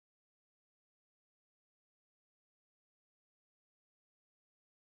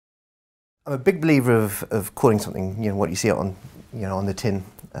I'm a big believer of calling something, what you see it on, on the tin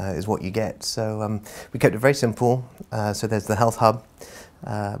is what you get. So we kept it very simple. So there's the health hub,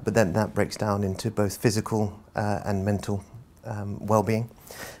 but then that breaks down into both physical and mental well-being.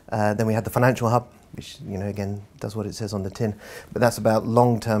 Then we had the financial hub, which again does what it says on the tin, but that's about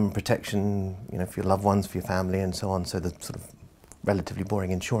long-term protection, for your loved ones, for your family, and so on. So the sort of relatively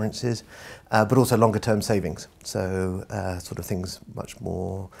boring insurances, but also longer term savings. So sort of things much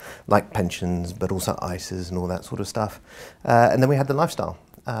more like pensions, but also ISAs and all that sort of stuff. And then we had the lifestyle,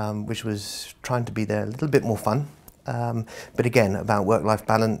 which was trying to be there a little bit more fun. But again, about work-life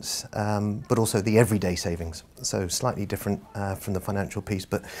balance, but also the everyday savings. So slightly different from the financial piece,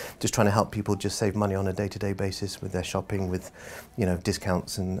 but just trying to help people just save money on a day-to-day basis with their shopping, with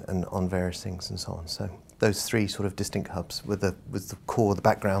discounts and on various things and so on. So those three sort of distinct hubs with the core, the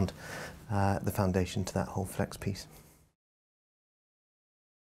background, the foundation to that whole flex piece.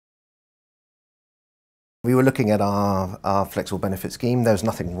 We were looking at our flexible benefit scheme. There was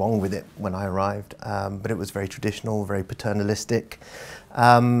nothing wrong with it when I arrived, but it was very traditional, very paternalistic.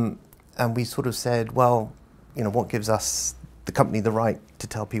 And we sort of said, well, what gives us, the company, the right to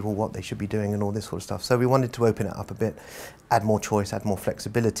tell people what they should be doing and all this sort of stuff. So we wanted to open it up a bit, add more choice, add more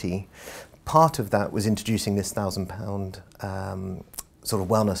flexibility. Part of that was introducing this £1,000 sort of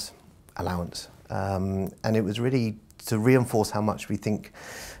wellness allowance. And it was really to reinforce how much we think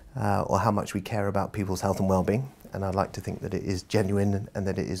or how much we care about people's health and well-being. And I'd like to think that it is genuine and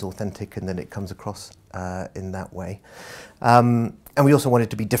that it is authentic and that it comes across in that way. And we also wanted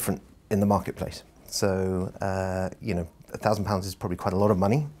to be different in the marketplace. So, £1,000 is probably quite a lot of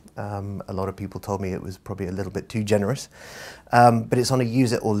money. A lot of people told me it was probably a little bit too generous, but it's on a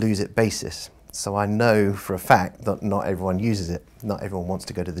use it or lose it basis. So I know for a fact that not everyone uses it. Not everyone wants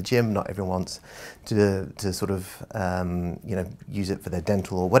to go to the gym. Not everyone wants to sort of use it for their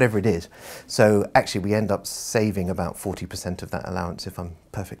dental or whatever it is. So actually we end up saving about 40% of that allowance, if I'm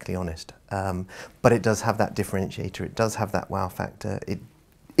perfectly honest. But it does have that differentiator. It does have that wow factor. It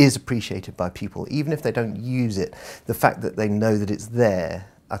is appreciated by people, even if they don't use it. The fact that they know that it's there,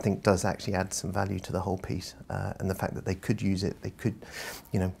 I think, does actually add some value to the whole piece, and the fact that they could use it, they could,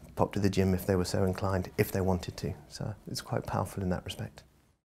 pop to the gym if they were so inclined, if they wanted to. So it's quite powerful in that respect.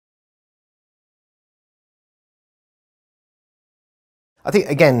 I think,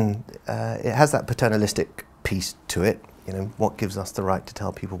 again, it has that paternalistic piece to it. What gives us the right to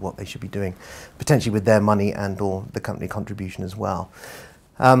tell people what they should be doing, potentially with their money and or the company contribution as well.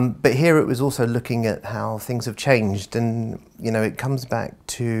 But here it was also looking at how things have changed, and it comes back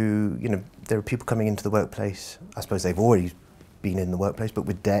to there are people coming into the workplace. I suppose they've already been in the workplace, but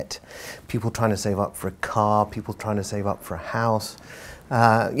with debt, people trying to save up for a car, people trying to save up for a house.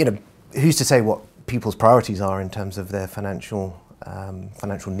 Who's to say what people's priorities are in terms of their financial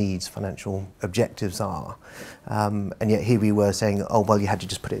needs, financial objectives are, and yet here we were saying, oh well, you had to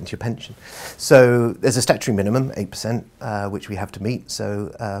just put it into your pension. So there's a statutory minimum, 8%, which we have to meet.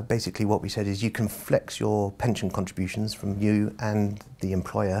 So basically what we said is you can flex your pension contributions from you and the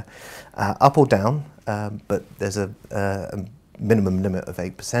employer up or down, but there's a minimum limit of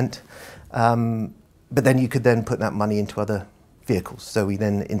 8%. But then you could then put that money into other vehicles. So we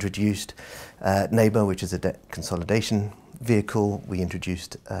then introduced Neighbour, which is a debt consolidation vehicle. We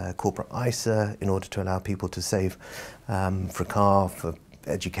introduced corporate ISA in order to allow people to save for a car, for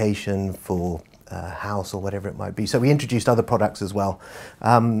education, for a house or whatever it might be. So we introduced other products as well.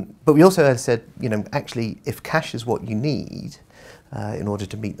 But we also said, actually, if cash is what you need in order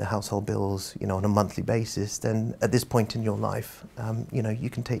to meet the household bills, on a monthly basis, then at this point in your life, you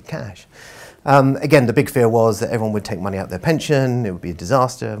can take cash. Again, the big fear was that everyone would take money out of their pension, it would be a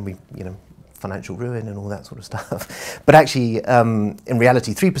disaster, and financial ruin and all that sort of stuff. But actually, in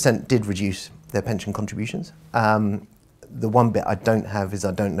reality, 3% did reduce their pension contributions. The one bit I don't have is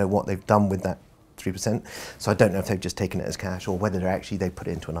I don't know what they've done with that 3%. So I don't know if they've just taken it as cash or whether they put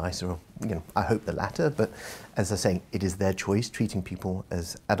it into an ISA, or, I hope the latter. But as I say, it is their choice, treating people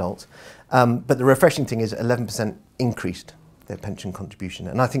as adults. But the refreshing thing is 11% increased their pension contribution.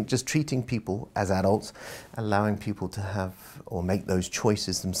 And I think just treating people as adults, allowing people to have or make those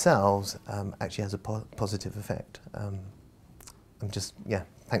choices themselves, actually has a positive effect. I'm just,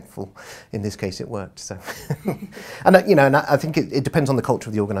 thankful in this case it worked. So, and I think it depends on the culture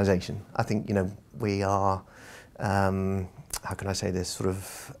of the organisation. I think we are. How can I say this? Sort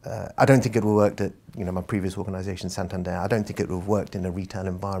of. I don't think it would have worked at my previous organisation, Santander. I don't think it would have worked in a retail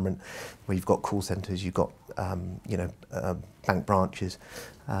environment where you've got call centres, you've got bank branches.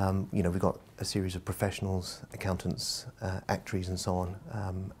 We've got a series of professionals, accountants, actuaries, and so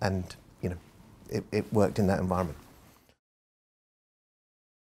on. And it worked in that environment.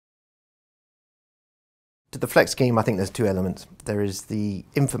 To the flex scheme, I think there's two elements. There is the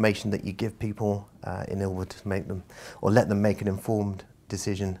information that you give people in order to make them, or let them make an informed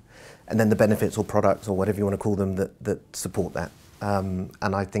decision, and then the benefits or products or whatever you want to call them that support that. And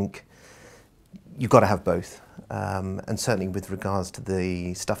I think you've got to have both. And certainly with regards to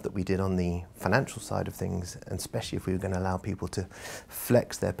the stuff that we did on the financial side of things, and especially if we were going to allow people to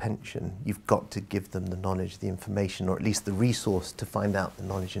flex their pension, you've got to give them the knowledge, the information, or at least the resource to find out the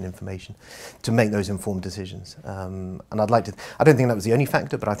knowledge and information to make those informed decisions. And I don't think that was the only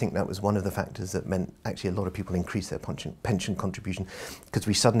factor, but I think that was one of the factors that meant actually a lot of people increased their pension contribution, because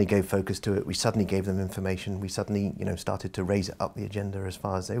we suddenly gave focus to it, we suddenly gave them information, we suddenly started to raise it up the agenda as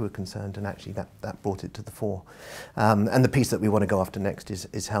far as they were concerned, and actually that brought it to the fore. And the piece that we want to go after next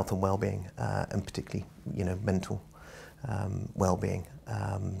is health and well-being, and particularly, mental well-being.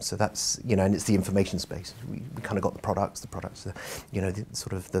 So that's, and it's the information space. We kind of got the products, the the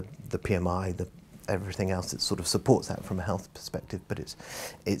sort of the PMI, everything else that sort of supports that from a health perspective, but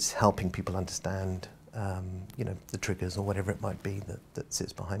it's helping people understand, the triggers or whatever it might be that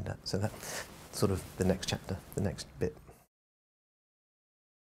sits behind that. So that's sort of the next chapter, the next bit.